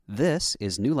This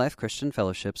is New Life Christian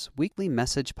Fellowship's weekly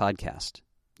message podcast.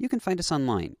 You can find us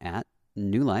online at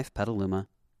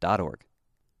newlifepetaluma.org.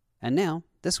 And now,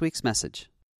 this week's message.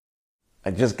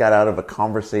 I just got out of a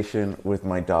conversation with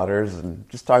my daughters and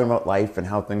just talking about life and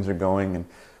how things are going. And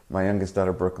my youngest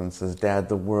daughter, Brooklyn, says, "Dad,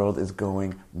 the world is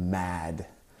going mad."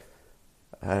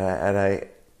 And I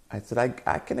said,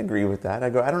 I can agree with that. I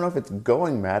go, I don't know if it's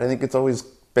going mad. I think it's always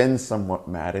been somewhat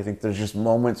mad. I think there's just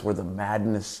moments where the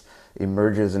madness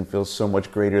emerges and feels so much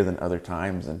greater than other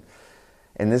times. And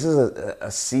this is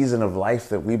a season of life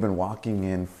that we've been walking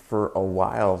in for a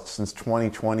while, since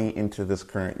 2020 into this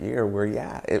current year, where,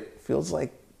 it feels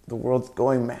like the world's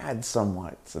going mad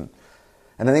somewhat.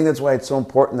 And I think that's why it's so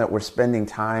important that we're spending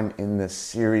time in this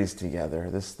series together,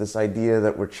 this idea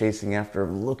that we're chasing after,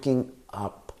 looking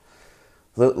up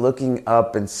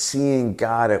and seeing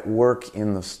God at work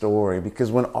in the story.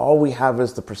 Because when all we have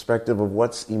is the perspective of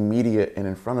what's immediate and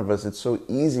in front of us, it's so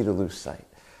easy to lose sight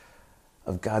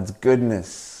of God's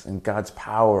goodness and God's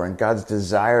power and God's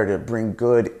desire to bring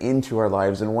good into our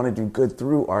lives and want to do good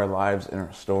through our lives and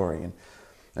our story.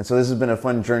 And so this has been a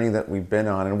fun journey that we've been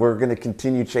on, and we're going to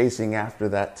continue chasing after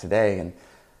that today.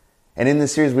 And in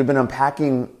this series, we've been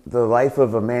unpacking the life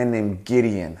of a man named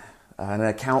Gideon, an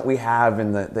account we have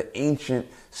in the ancient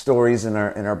stories in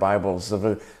our Bibles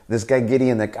of this guy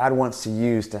Gideon that God wants to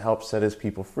use to help set his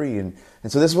people free. And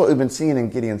so this is what we've been seeing in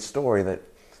Gideon's story,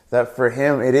 that for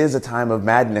him, it is a time of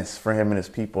madness for him and his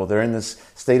people. They're in this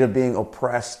state of being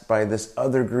oppressed by this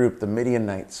other group, the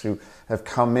Midianites, who have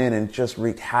come in and just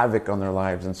wreaked havoc on their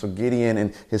lives. And so Gideon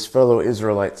and his fellow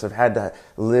Israelites have had to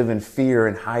live in fear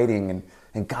and hiding.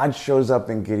 And God shows up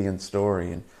in Gideon's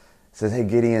story and says, "Hey,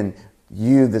 Gideon,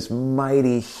 you, this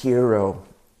mighty hero,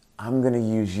 I'm going to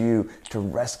use you to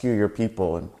rescue your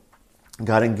people." And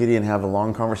God and Gideon have a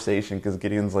long conversation because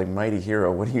Gideon's like, "Mighty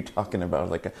hero, what are you talking about?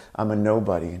 Like, I'm a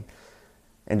nobody."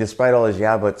 And despite all his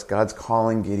buts, God's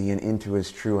calling Gideon into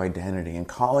his true identity and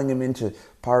calling him into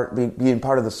being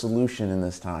part of the solution in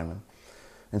this time.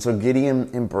 And so Gideon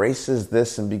embraces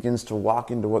this and begins to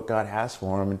walk into what God has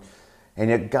for him. And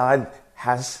yet God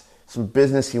has some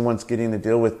business he wants Gideon to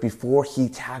deal with before he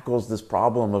tackles this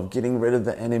problem of getting rid of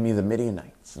the enemy, the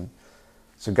Midianites. And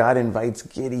so God invites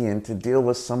Gideon to deal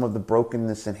with some of the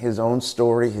brokenness in his own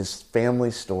story, his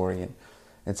family's story,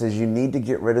 and says, you need to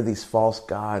get rid of these false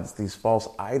gods, these false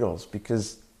idols,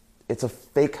 because it's a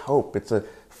fake hope. It's a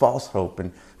false hope.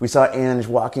 And we saw Ange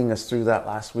walking us through that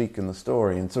last week in the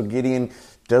story. And so Gideon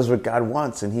does what God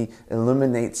wants, and he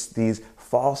eliminates these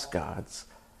false gods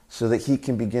so that he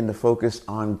can begin to focus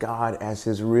on God as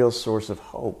his real source of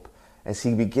hope, as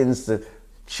he begins to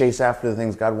chase after the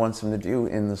things God wants him to do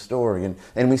in the story.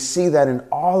 And we see that in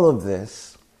all of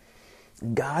this,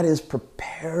 God is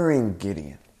preparing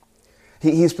Gideon.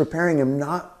 He's preparing him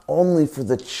not only for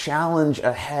the challenge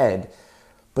ahead,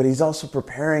 but he's also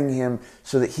preparing him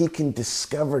so that he can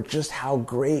discover just how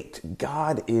great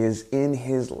God is in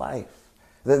his life.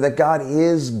 That God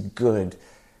is good,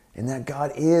 and that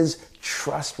God is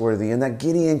trustworthy, and that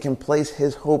Gideon can place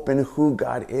his hope in who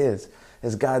God is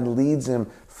as God leads him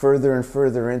further and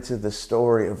further into the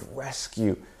story of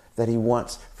rescue that he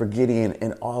wants for Gideon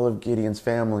and all of Gideon's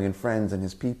family and friends and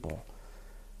his people.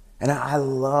 And I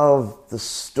love the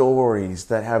stories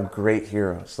that have great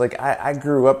heroes. Like, I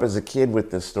grew up as a kid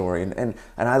with this story, and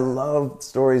I love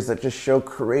stories that just show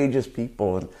courageous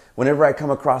people. And whenever I come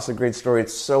across a great story,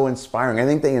 it's so inspiring. I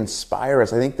think they inspire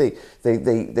us. I think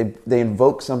they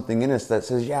invoke something in us that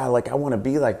says, I want to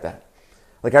be like that.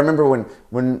 Like, I remember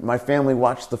when my family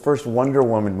watched the first Wonder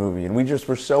Woman movie, and we just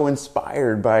were so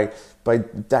inspired by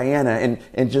Diana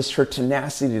and just her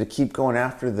tenacity to keep going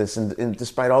after this, and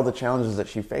despite all the challenges that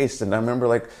she faced. And I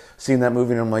remember seeing that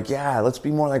movie, and I'm like, let's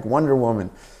be more like Wonder Woman.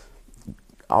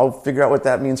 I'll figure out what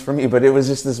that means for me. But it was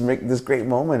just this great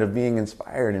moment of being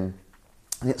inspired. And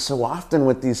so often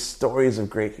with these stories of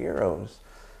great heroes,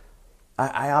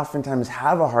 I oftentimes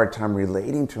have a hard time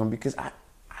relating to them because I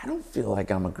don't feel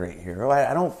like I'm a great hero.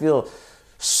 I don't feel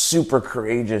super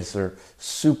courageous or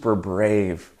super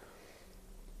brave.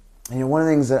 And one of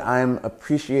the things that I'm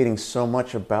appreciating so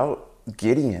much about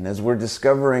Gideon as we're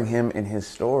discovering him in his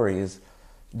story is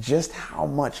just how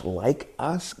much like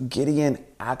us Gideon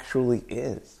actually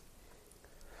is.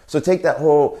 So take that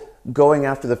whole going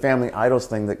after the family idols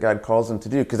thing that God calls him to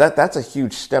do, because that's a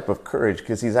huge step of courage,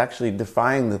 because he's actually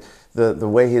defying the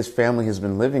way his family has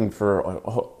been living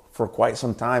for quite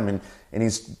some time, and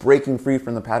he's breaking free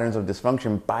from the patterns of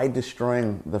dysfunction by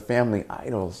destroying the family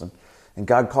idols. And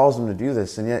God calls him to do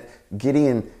this, and yet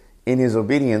Gideon, in his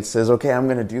obedience, says, okay, I'm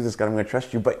going to do this, God, I'm going to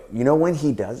trust you. But you know when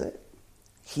he does it?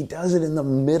 He does it in the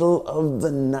middle of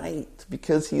the night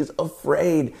because he is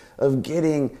afraid of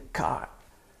getting caught.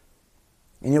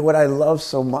 And what I love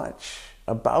so much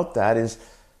about that is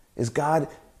God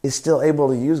is still able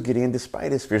to use Gideon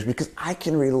despite his fears, because I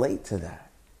can relate to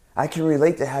that. I can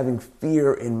relate to having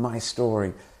fear in my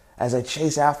story as I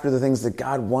chase after the things that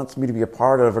God wants me to be a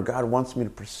part of or God wants me to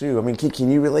pursue. I mean,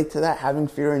 can you relate to that, having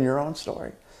fear in your own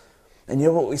story? And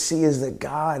what we see is that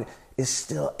God is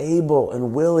still able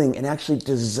and willing and actually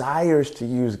desires to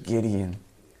use Gideon,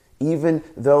 even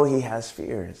though he has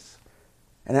fears.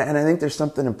 And I think there's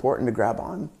something important to grab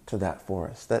on to that for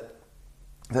us, that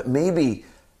maybe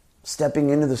stepping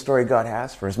into the story God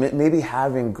has for us, maybe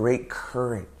having great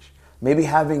courage, maybe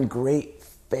having great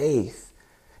faith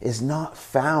is not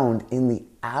found in the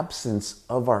absence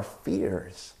of our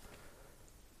fears.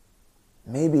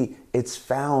 Maybe it's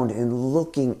found in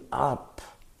looking up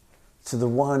to the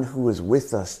one who is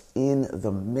with us in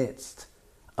the midst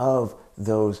of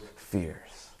those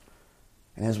fears.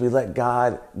 And as we let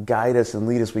God guide us and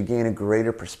lead us, we gain a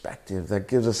greater perspective that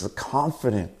gives us the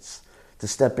confidence to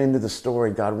step into the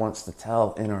story God wants to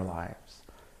tell in our lives.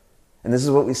 And this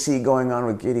is what we see going on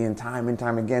with Gideon time and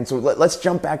time again. So let's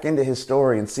jump back into his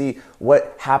story and see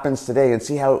what happens today and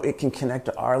see how it can connect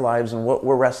to our lives and what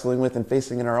we're wrestling with and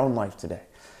facing in our own life today.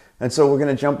 And so we're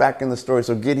going to jump back in the story.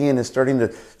 So Gideon is starting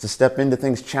to step into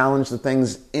things, challenge the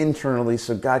things internally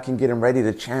so God can get him ready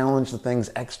to challenge the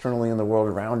things externally in the world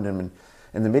around him.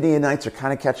 And the Midianites are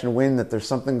kind of catching wind that there's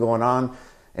something going on.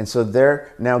 And so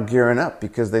they're now gearing up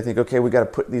because they think, okay, we got to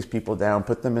put these people down,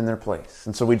 put them in their place.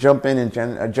 And so we jump in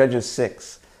Judges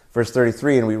 6, verse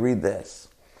 33, and we read this.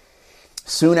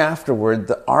 Soon afterward,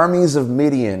 the armies of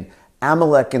Midian,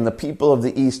 Amalek, and the people of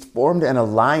the east formed an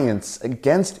alliance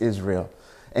against Israel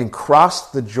and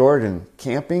crossed the Jordan,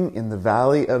 camping in the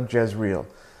valley of Jezreel.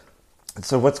 And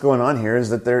so what's going on here is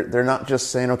that they're not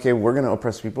just saying, okay, we're going to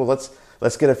oppress people.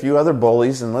 Let's get a few other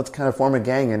bullies and let's kind of form a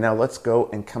gang, and now let's go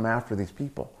and come after these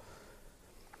people.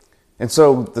 And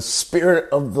so the Spirit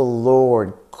of the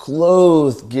Lord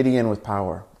clothed Gideon with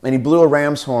power, and he blew a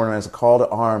ram's horn as a call to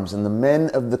arms, and the men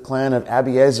of the clan of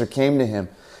Abiezer came to him.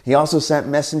 He also sent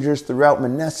messengers throughout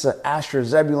Manasseh, Asher,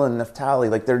 Zebulun, and Naphtali,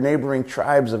 like their neighboring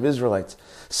tribes of Israelites,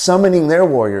 summoning their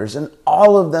warriors, and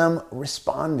all of them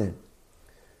responded.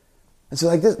 And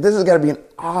so this has got to be an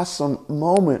awesome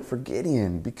moment for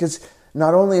Gideon, because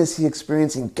not only is he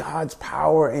experiencing God's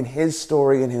power in his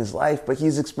story in his life, but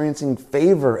he's experiencing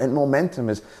favor and momentum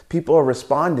as people are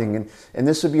responding. And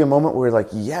this would be a moment where like,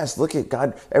 yes, look at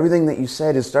God, everything that you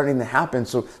said is starting to happen,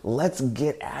 so let's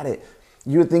get at it.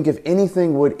 You would think if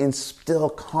anything would instill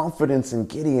confidence in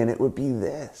Gideon, it would be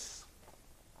this.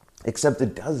 Except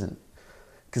it doesn't.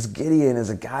 Because Gideon is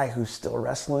a guy who's still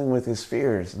wrestling with his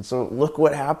fears. And so look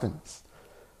what happens.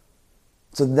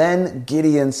 So then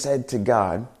Gideon said to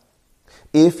God,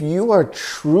 if you are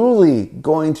truly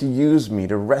going to use me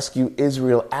to rescue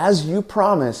Israel as you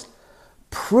promised,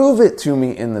 prove it to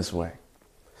me in this way.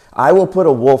 I will put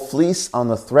a wool fleece on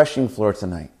the threshing floor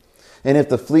tonight. And if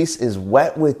the fleece is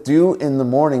wet with dew in the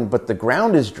morning, but the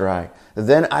ground is dry,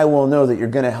 then I will know that you're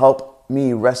going to help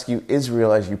me rescue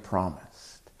Israel as you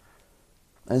promised.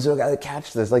 And so I got to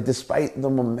catch this. Like, despite the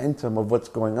momentum of what's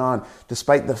going on,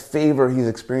 despite the favor he's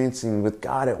experiencing with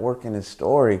God at work in his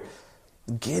story,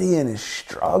 Gideon is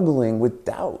struggling with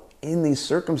doubt in these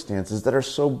circumstances that are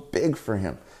so big for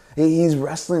him. He's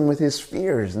wrestling with his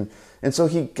fears. And so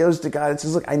he goes to God and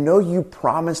says, look, I know you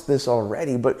promised this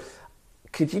already, but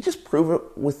could you just prove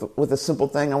it with a simple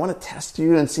thing? I want to test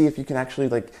you and see if you can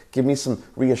actually give me some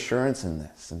reassurance in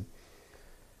this.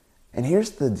 And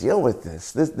here's the deal with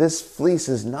this. This fleece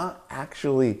is not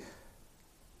actually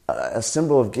a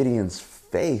symbol of Gideon's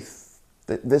faith.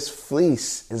 This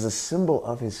fleece is a symbol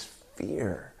of his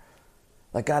fear.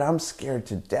 Like, God, I'm scared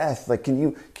to death. Like, can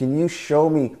you show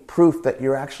me proof that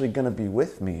you're actually going to be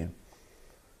with me?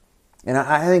 And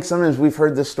I think sometimes we've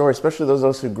heard this story, especially those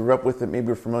of us who grew up with it, maybe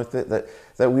we're familiar with it,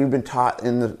 that we've been taught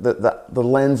in the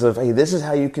lens of, hey, this is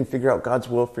how you can figure out God's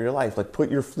will for your life. Like, put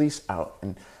your fleece out.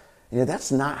 And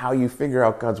that's not how you figure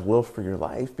out God's will for your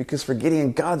life, because for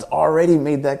Gideon, God's already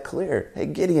made that clear. Hey,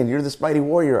 Gideon, you're this mighty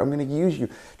warrior. I'm going to use you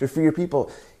to free your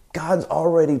people. God's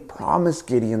already promised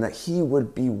Gideon that he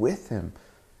would be with him.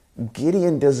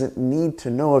 Gideon doesn't need to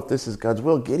know if this is God's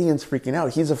will. Gideon's freaking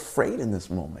out. He's afraid in this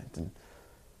moment.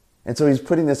 And so he's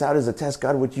putting this out as a test.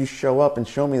 God, would you show up and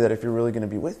show me that if you're really going to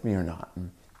be with me or not? I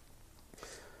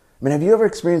mean, have you ever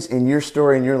experienced in your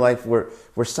story, in your life, where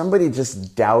somebody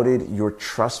just doubted your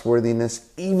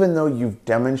trustworthiness, even though you've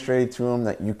demonstrated to them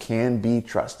that you can be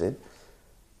trusted?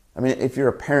 I mean, if you're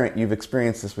a parent, you've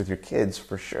experienced this with your kids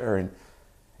for sure.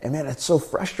 And man, it's so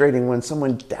frustrating when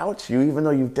someone doubts you, even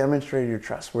though you've demonstrated your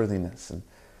trustworthiness.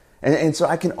 And so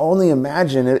I can only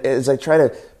imagine, as I try to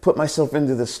put myself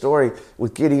into this story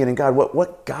with Gideon and God,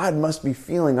 what God must be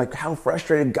feeling, like how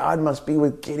frustrated God must be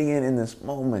with Gideon in this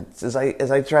moment, as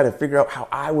I try to figure out how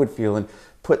I would feel and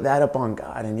put that up on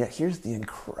God. And yet here's the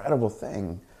incredible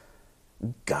thing.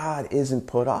 God isn't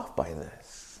put off by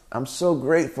this. I'm so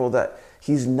grateful that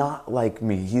he's not like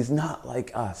me. He's not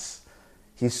like us.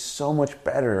 He's so much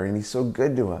better and he's so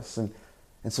good to us. And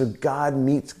so God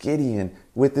meets Gideon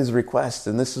with his request,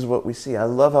 and this is what we see. I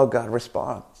love how God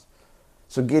responds.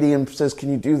 So Gideon says, can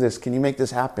you do this? Can you make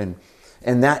this happen?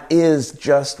 And that is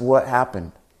just what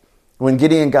happened. When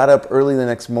Gideon got up early the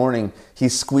next morning, he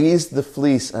squeezed the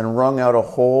fleece and wrung out a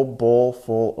whole bowl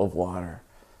full of water.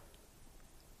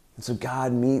 And so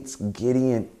God meets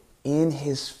Gideon in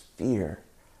his fear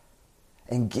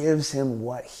and gives him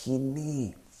what he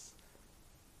needs.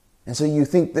 And so you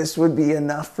think this would be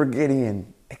enough for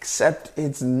Gideon, except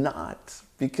it's not,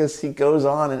 because he goes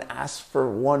on and asks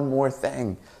for one more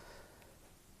thing.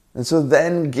 And so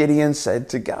then Gideon said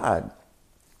to God,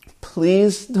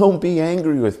 please don't be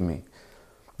angry with me,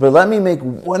 but let me make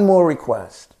one more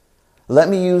request. Let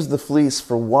me use the fleece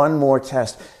for one more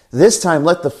test. This time,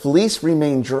 let the fleece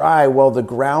remain dry while the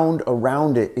ground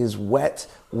around it is wet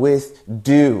with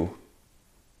dew.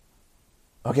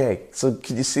 Okay, so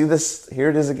can you see this? Here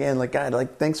it is again. Like, God,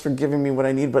 like, thanks for giving me what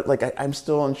I need, but like, I'm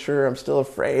still unsure. I'm still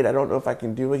afraid. I don't know if I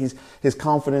can do it. His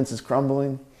confidence is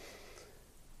crumbling.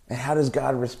 And how does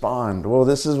God respond? Well,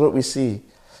 this is what we see.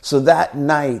 So that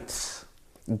night,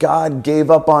 God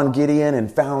gave up on Gideon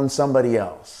and found somebody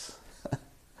else.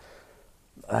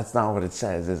 That's not what it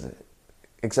says, is it?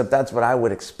 Except that's what I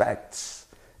would expect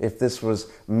if this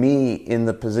was me in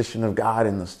the position of God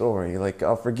in the story. Like,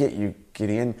 I'll forget you,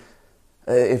 Gideon.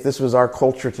 If this was our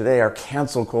culture today, our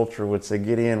cancel culture would say,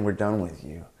 Gideon, we're done with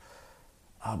you.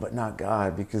 But not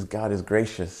God, because God is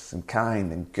gracious and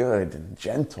kind and good and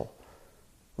gentle.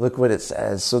 Look what it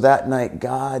says. So that night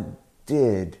God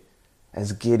did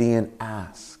as Gideon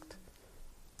asked.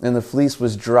 And the fleece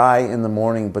was dry in the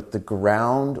morning, but the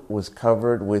ground was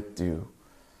covered with dew.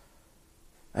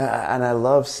 And I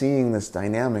love seeing this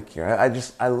dynamic here.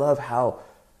 I love how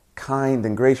kind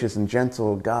and gracious and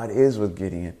gentle God is with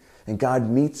Gideon. And God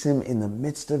meets him in the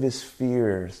midst of his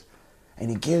fears.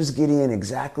 And he gives Gideon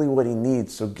exactly what he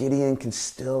needs so Gideon can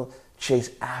still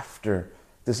chase after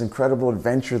this incredible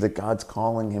adventure that God's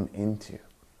calling him into.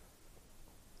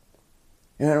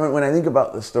 You know, when I think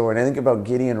about the story, and I think about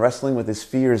Gideon wrestling with his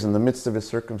fears in the midst of his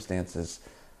circumstances,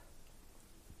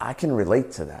 I can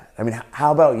relate to that. I mean,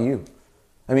 how about you?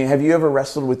 I mean, have you ever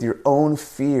wrestled with your own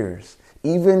fears,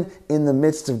 even in the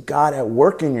midst of God at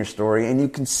work in your story, and you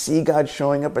can see God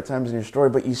showing up at times in your story,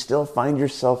 but you still find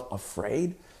yourself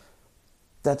afraid?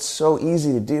 That's so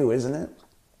easy to do, isn't it?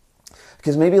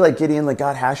 Because maybe like Gideon, like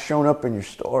God has shown up in your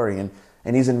story,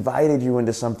 and he's invited you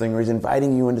into something, or he's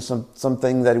inviting you into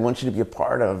something that he wants you to be a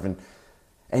part of,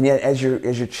 and yet as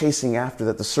you're chasing after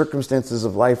that, the circumstances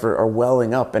of life are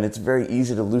welling up, and it's very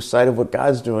easy to lose sight of what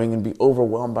God's doing and be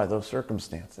overwhelmed by those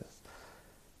circumstances.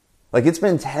 Like, it's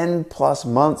been 10 plus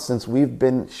months since we've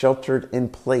been sheltered in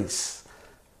place.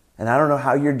 And I don't know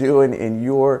how you're doing in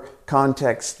your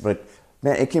context, but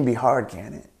man, it can be hard,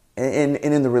 can't it? And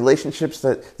in the relationships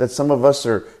that some of us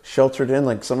are sheltered in,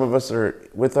 like some of us are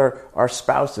with our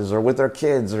spouses or with our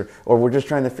kids, or we're just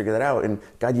trying to figure that out. And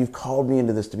God, you've called me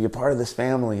into this to be a part of this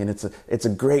family, and it's a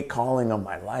great calling on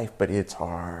my life, but it's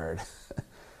hard.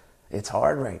 It's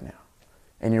hard right now.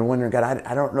 And you're wondering, God,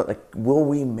 I don't know, like, will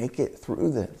we make it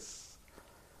through this?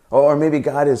 Or maybe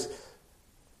God has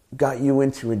got you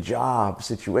into a job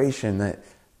situation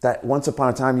that once upon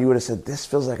a time you would have said, this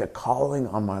feels like a calling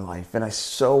on my life, and I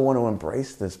so want to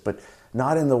embrace this, but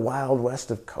not in the wild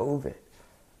west of COVID.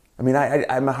 I mean,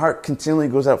 my heart continually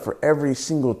goes out for every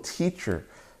single teacher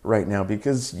right now,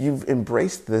 because you've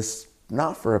embraced this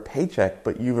not for a paycheck,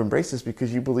 but you've embraced this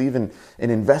because you believe in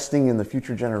investing in the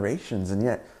future generations, and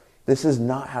yet this is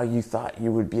not how you thought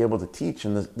you would be able to teach,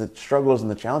 and the struggles and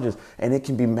the challenges. And it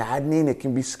can be maddening, it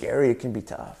can be scary, it can be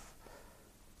tough.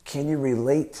 Can you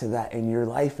relate to that in your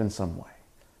life in some way?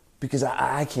 Because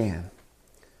I can.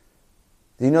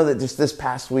 Do you know that just this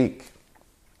past week,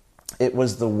 it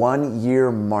was the 1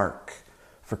 year mark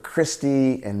for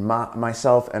Christy and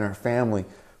myself and our family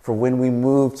for when we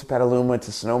moved to Petaluma,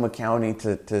 to Sonoma County,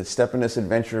 to step in this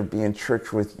adventure of being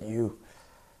church with you.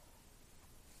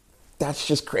 That's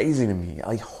just crazy to me.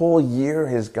 A whole year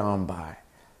has gone by.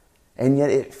 And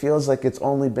yet it feels like it's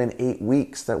only been 8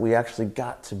 weeks that we actually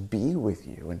got to be with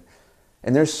you.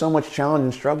 And there's so much challenge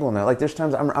and struggle in that. Like there's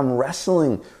times I'm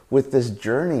wrestling with this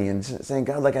journey and saying,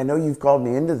 God, like I know you've called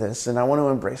me into this and I want to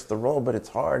embrace the role, but it's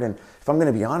hard. And if I'm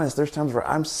going to be honest, there's times where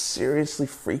I'm seriously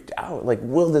freaked out. Like,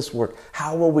 will this work?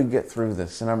 How will we get through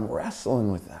this? And I'm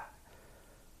wrestling with that.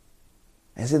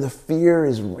 And see, the fear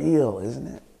is real, isn't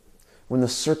it? When the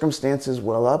circumstances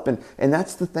well up. And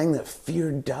that's the thing that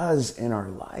fear does in our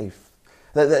life.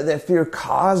 That fear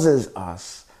causes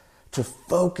us to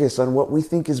focus on what we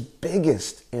think is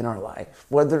biggest in our life,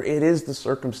 whether it is the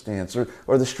circumstance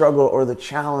or the struggle or the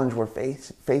challenge we're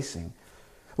facing.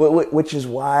 Which is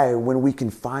why when we can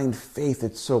find faith,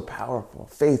 it's so powerful.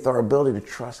 Faith, our ability to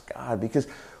trust God. Because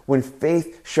when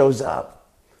faith shows up,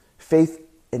 faith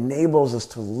enables us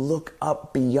to look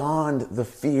up beyond the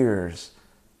fears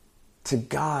to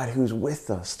God who's with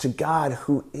us, to God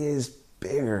who is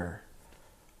bigger.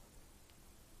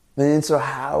 And so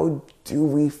how do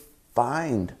we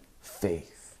find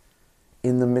faith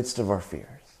in the midst of our fears?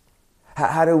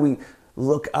 How do we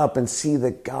look up and see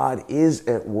that God is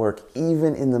at work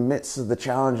even in the midst of the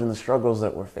challenge and the struggles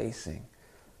that we're facing?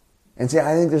 And see,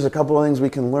 I think there's a couple of things we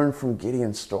can learn from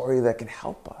Gideon's story that can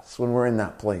help us when we're in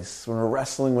that place, when we're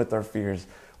wrestling with our fears,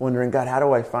 wondering, God, how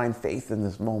do I find faith in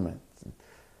this moment?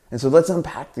 And so let's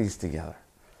unpack these together.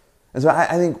 And so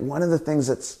I think one of the things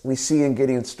that we see in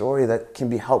Gideon's story that can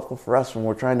be helpful for us when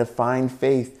we're trying to find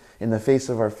faith in the face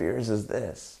of our fears is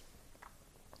this.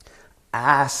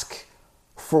 Ask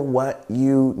for what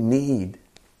you need.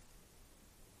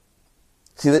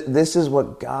 See, this is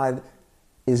what God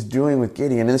is doing with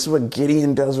Gideon, and this is what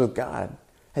Gideon does with God.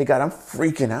 Hey, God, I'm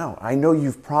freaking out. I know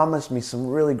you've promised me some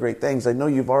really great things. I know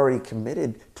you've already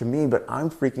committed to me, but I'm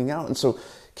freaking out. And so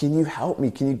can you help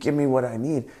me? Can you give me what I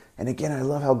need? And again, I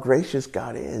love how gracious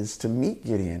God is to meet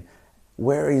Gideon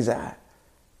where he's at.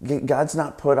 God's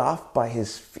not put off by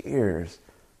his fears.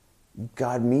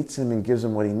 God meets him and gives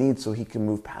him what he needs so he can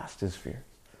move past his fears.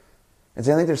 And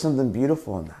so I think there's something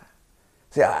beautiful in that.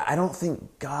 See, I don't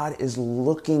think God is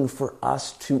looking for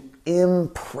us to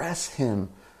impress him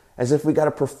as if we got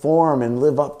to perform and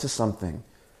live up to something.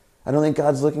 I don't think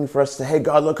God's looking for us to, hey,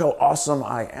 God, look how awesome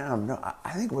I am. No,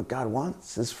 I think what God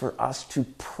wants is for us to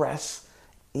press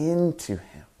into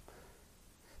him,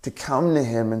 to come to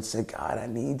him and say, God, I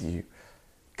need you.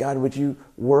 God, would you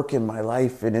work in my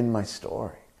life and in my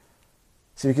story?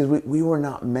 See, because we were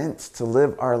not meant to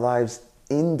live our lives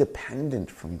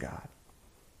independent from God.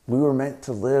 We were meant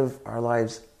to live our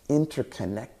lives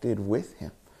interconnected with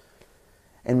him.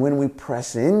 And when we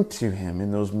press into him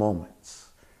in those moments,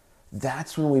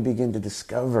 that's when we begin to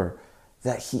discover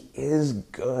that he is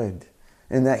good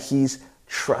and that he's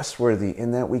trustworthy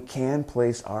and that we can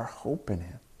place our hope in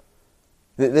him.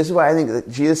 This is why I think that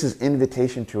Jesus'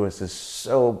 invitation to us is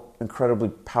so incredibly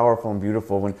powerful and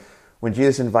beautiful. When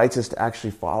Jesus invites us to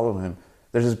actually follow him,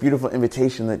 there's this beautiful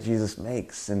invitation that Jesus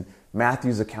makes in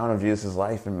Matthew's account of Jesus'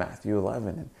 life in Matthew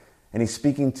 11. And he's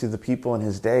speaking to the people in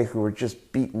his day who were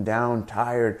just beaten down,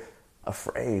 tired,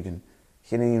 afraid. And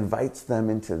he invites them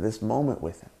into this moment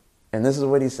with him. And this is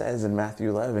what he says in Matthew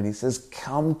 11. He says,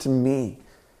 come to me,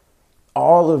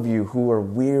 all of you who are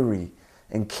weary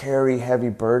and carry heavy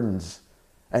burdens,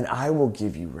 and I will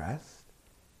give you rest.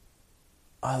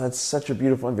 Oh, that's such a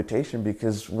beautiful invitation,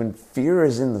 because when fear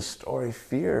is in the story,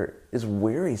 fear is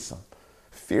wearisome.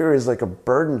 Fear is like a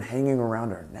burden hanging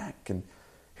around our neck. And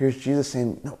here's Jesus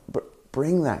saying, no,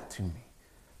 bring that to me.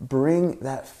 Bring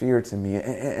that fear to me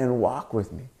and walk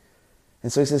with me.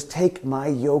 And so he says, take my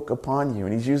yoke upon you.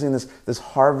 And he's using this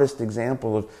harvest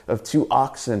example of two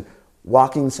oxen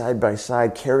walking side by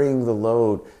side, carrying the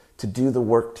load to do the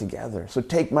work together. So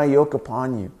take my yoke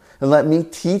upon you and let me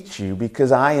teach you,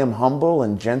 because I am humble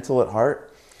and gentle at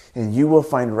heart, and you will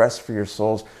find rest for your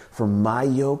souls. For my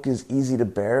yoke is easy to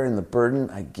bear and the burden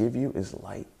I give you is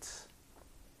light.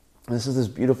 And this is this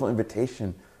beautiful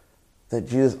invitation that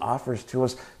Jesus offers to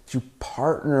us to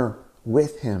partner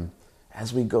with him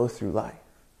as we go through life.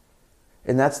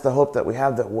 And that's the hope that we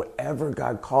have, that whatever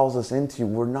God calls us into,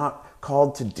 we're not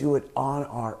called to do it on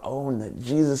our own, that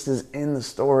Jesus is in the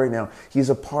story now. He's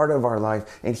a part of our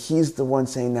life, and he's the one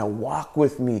saying, now walk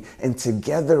with me, and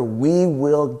together we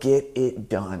will get it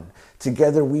done.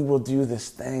 Together we will do this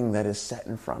thing that is set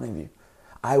in front of you.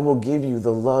 I will give you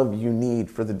the love you need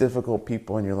for the difficult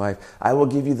people in your life. I will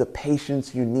give you the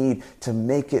patience you need to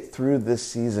make it through this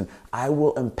season. I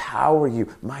will empower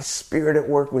you, my Spirit at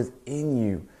work within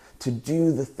you, to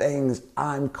do the things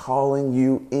I'm calling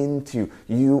you into.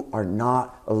 You are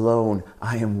not alone.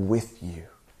 I am with you.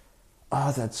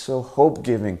 Oh, that's so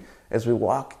hope-giving as we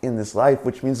walk in this life,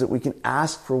 which means that we can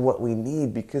ask for what we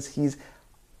need because he's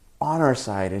on our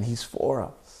side and he's for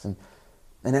us. And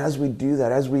And as we do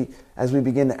that, as we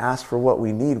begin to ask for what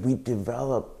we need, we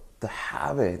develop the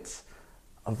habits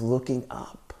of looking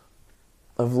up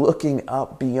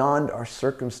beyond our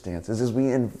circumstances as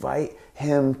we invite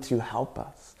him to help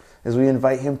us, as we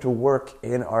invite him to work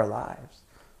in our lives.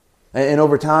 And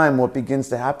over time, what begins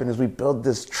to happen is we build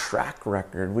this track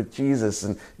record with Jesus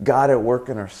and God at work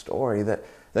in our story. That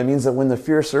means that when the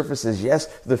fear surfaces, yes,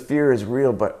 the fear is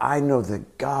real, but I know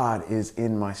that God is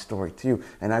in my story too.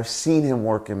 And I've seen him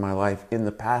work in my life in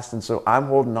the past. And so I'm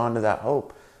holding on to that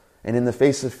hope. And in the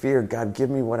face of fear, God, give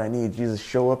me what I need. Jesus,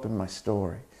 show up in my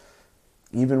story.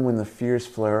 Even when the fears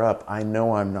flare up, I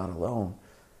know I'm not alone.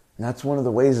 And that's one of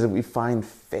the ways that we find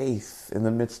faith in the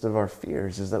midst of our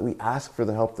fears, is that we ask for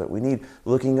the help that we need,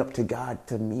 looking up to God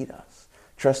to meet us,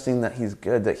 trusting that he's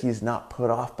good, that he's not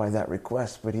put off by that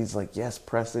request, but he's like, yes,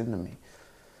 press into me.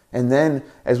 And then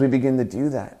as we begin to do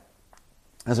that,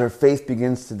 as our faith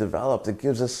begins to develop, it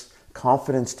gives us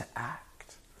confidence to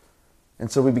act. And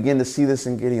so we begin to see this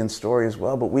in Gideon's story as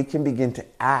well, but we can begin to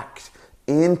act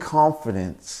in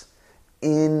confidence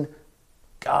in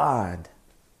God.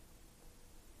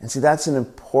 And see, that's an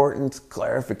important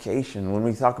clarification when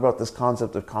we talk about this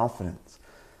concept of confidence.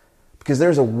 Because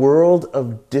there's a world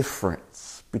of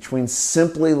difference between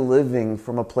simply living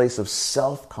from a place of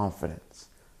self-confidence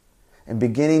and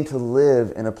beginning to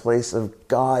live in a place of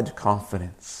God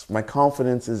confidence. My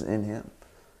confidence is in him.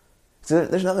 So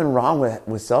there's nothing wrong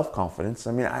with self-confidence.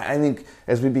 I mean, I think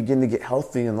as we begin to get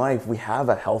healthy in life, we have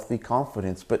a healthy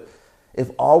confidence. But if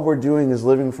all we're doing is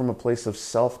living from a place of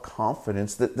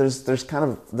self-confidence, that there's kind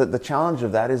of the challenge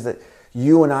of that is that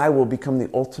you and I will become the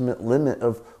ultimate limit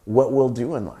of what we'll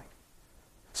do in life.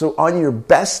 So on your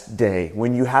best day,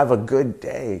 when you have a good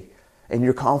day and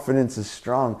your confidence is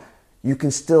strong, you can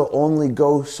still only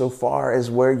go so far as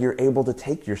where you're able to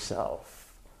take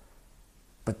yourself.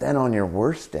 But then on your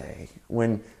worst day,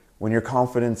 when your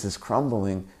confidence is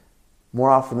crumbling, more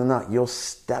often than not, you'll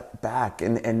step back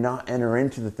and not enter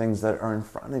into the things that are in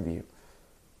front of you.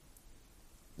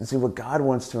 And see, what God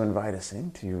wants to invite us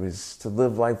into is to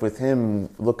live life with him,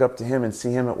 look up to him and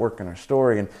see him at work in our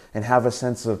story and have a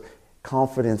sense of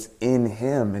confidence in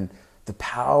him and the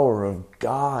power of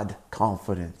God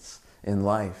confidence in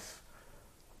life.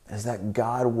 Is that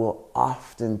God will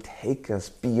often take us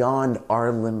beyond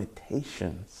our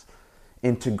limitations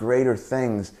into greater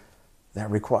things that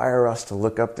require us to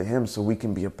look up to him so we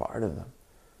can be a part of them.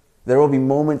 There will be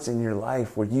moments in your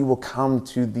life where you will come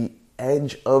to the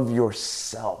edge of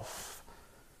yourself.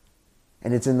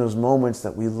 And it's in those moments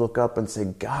that we look up and say,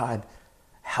 God,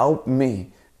 help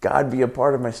me. God, be a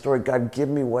part of my story. God, give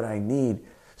me what I need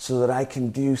so that I can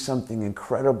do something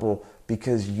incredible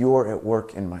because you're at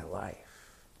work in my life.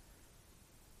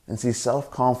 And see,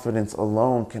 self-confidence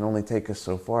alone can only take us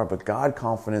so far, but God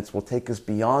confidence will take us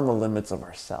beyond the limits of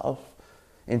ourselves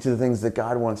into the things that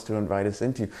God wants to invite us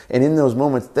into. And in those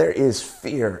moments, there is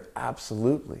fear,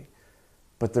 absolutely.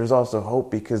 But there's also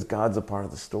hope because God's a part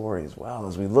of the story as well,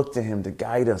 as we look to him to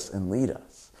guide us and lead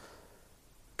us.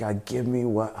 God, give me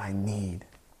what I need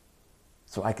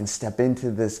so I can step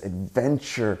into this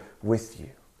adventure with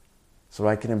you, so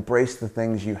I can embrace the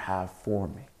things you have for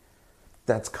me.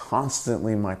 That's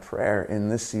constantly my prayer in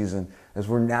this season as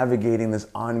we're navigating this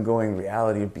ongoing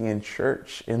reality of being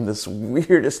church in this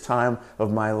weirdest time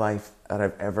of my life that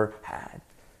I've ever had.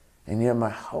 And yet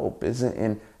my hope isn't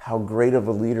in how great of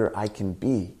a leader I can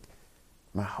be.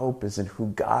 My hope is in who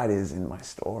God is in my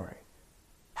story.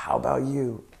 How about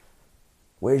you?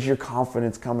 Where's your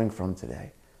confidence coming from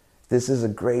today? This is a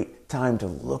great time to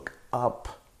look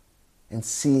up and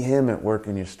see him at work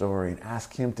in your story and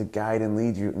ask him to guide and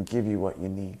lead you and give you what you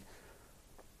need.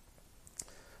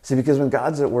 See, because when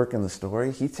God's at work in the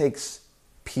story, he takes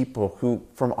people who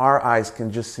from our eyes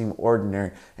can just seem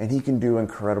ordinary and he can do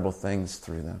incredible things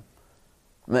through them.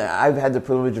 I mean, I've had the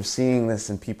privilege of seeing this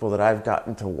in people that I've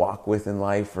gotten to walk with in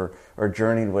life or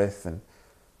journeyed with. And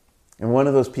one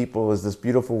of those people is this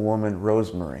beautiful woman,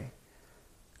 Rosemary.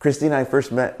 Christy and I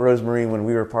first met Rosemary when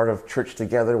we were part of church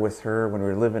together with her when we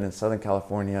were living in Southern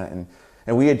California.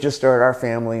 And we had just started our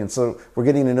family. And so we're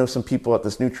getting to know some people at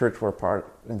this new church we're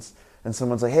part of. And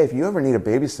someone's like, hey, if you ever need a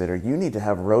babysitter, you need to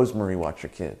have Rosemary watch your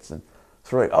kids. And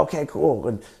so we're like, okay, cool.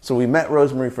 And so we met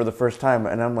Rosemary for the first time.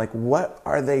 And I'm like, what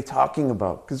are they talking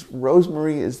about? Because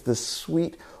Rosemary is this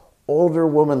sweet older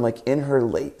woman, like in her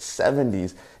late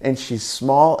 70s. And she's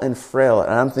small and frail.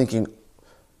 And I'm thinking,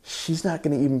 she's not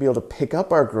going to even be able to pick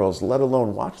up our girls, let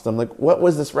alone watch them. Like, what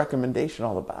was this recommendation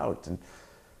all about?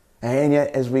 And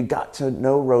yet, as we got to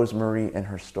know Rosemary and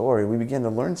her story, we began to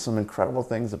learn some incredible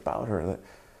things about her.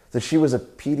 That she was a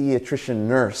pediatrician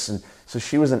nurse, and So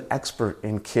she was an expert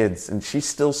in kids, and she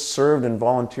still served and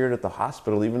volunteered at the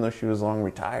hospital even though she was long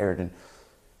retired. And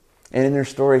in her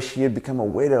story, she had become a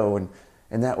widow, and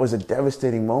that was a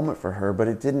devastating moment for her, but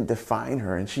it didn't define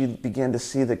her. And she began to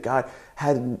see that God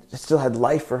still had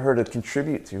life for her to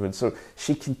contribute to. And so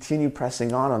she continued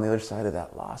pressing on the other side of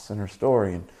that loss in her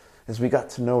story. And as we got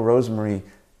to know Rosemary,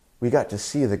 we got to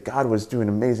see that God was doing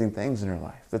amazing things in her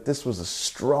life, that this was a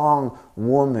strong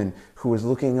woman who was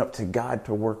looking up to God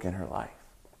to work in her life.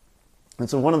 And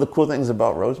so one of the cool things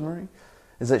about Rosemary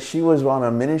is that she was on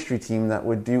a ministry team that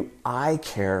would do eye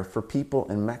care for people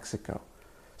in Mexico.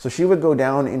 So she would go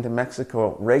down into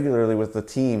Mexico regularly with the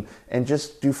team and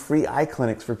just do free eye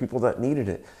clinics for people that needed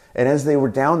it. And as they were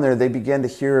down there, they began to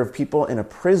hear of people in a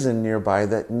prison nearby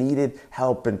that needed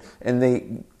help, and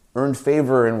they earned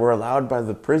favor and were allowed by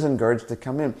the prison guards to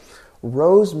come in.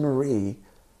 Rosemary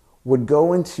would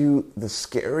go into the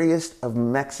scariest of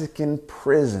Mexican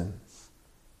prisons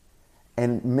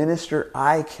and minister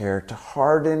eye care to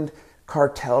hardened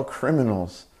cartel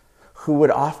criminals who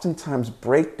would oftentimes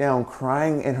break down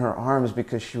crying in her arms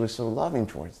because she was so loving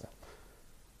towards them.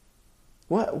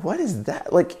 What is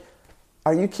that? Like,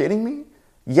 are you kidding me?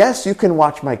 Yes, you can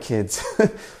watch my kids.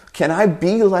 Can I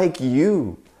be like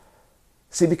you?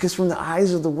 See, because from the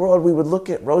eyes of the world, we would look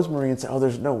at Rosemary and say, oh,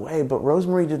 there's no way. But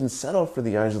Rosemary didn't settle for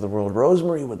the eyes of the world.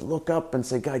 Rosemary would look up and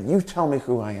say, God, you tell me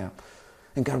who I am.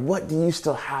 And God, what do you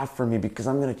still have for me? Because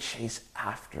I'm going to chase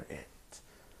after it.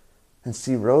 And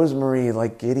see, Rosemary,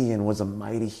 like Gideon, was a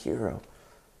mighty hero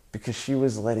because she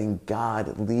was letting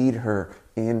God lead her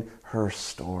in her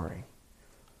story.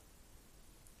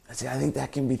 And see, I think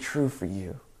that can be true for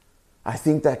you. I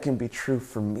think that can be true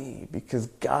for me because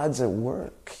God's at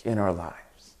work in our lives.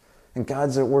 And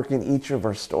God's at work in each of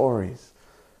our stories.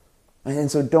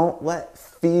 And so don't let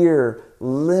fear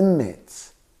limit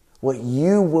what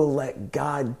you will let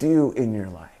God do in your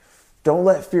life. Don't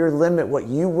let fear limit what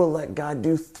you will let God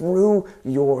do through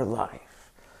your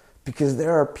life. Because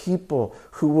there are people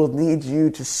who will need you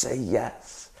to say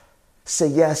yes. Say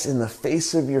yes in the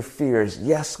face of your fears.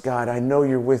 Yes, God, I know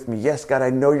you're with me. Yes, God, I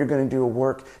know you're going to do a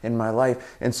work in my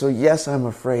life. And so, yes, I'm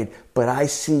afraid, but I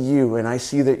see you and I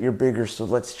see that you're bigger. So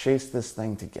let's chase this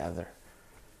thing together.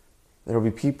 There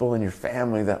will be people in your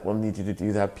family that will need you to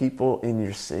do that. People in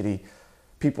your city.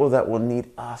 People that will need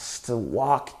us to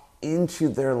walk into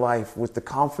their life with the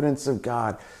confidence of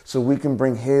God so we can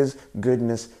bring His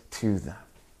goodness to them.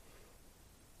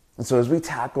 And so as we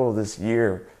tackle this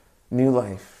year, New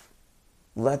Life,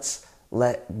 let's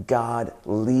let God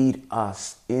lead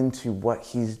us into what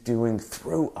He's doing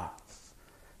through us.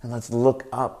 And let's look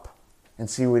up and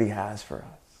see what He has for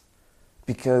us.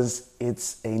 Because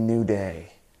it's a new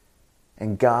day.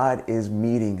 And God is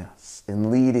meeting us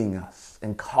and leading us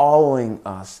and calling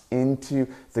us into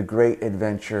the great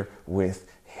adventure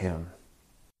with Him.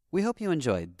 We hope you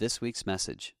enjoyed this week's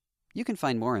message. You can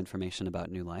find more information about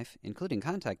New Life, including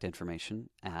contact information,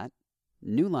 at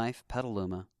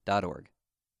newlifepetaluma.org.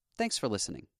 Thanks for listening.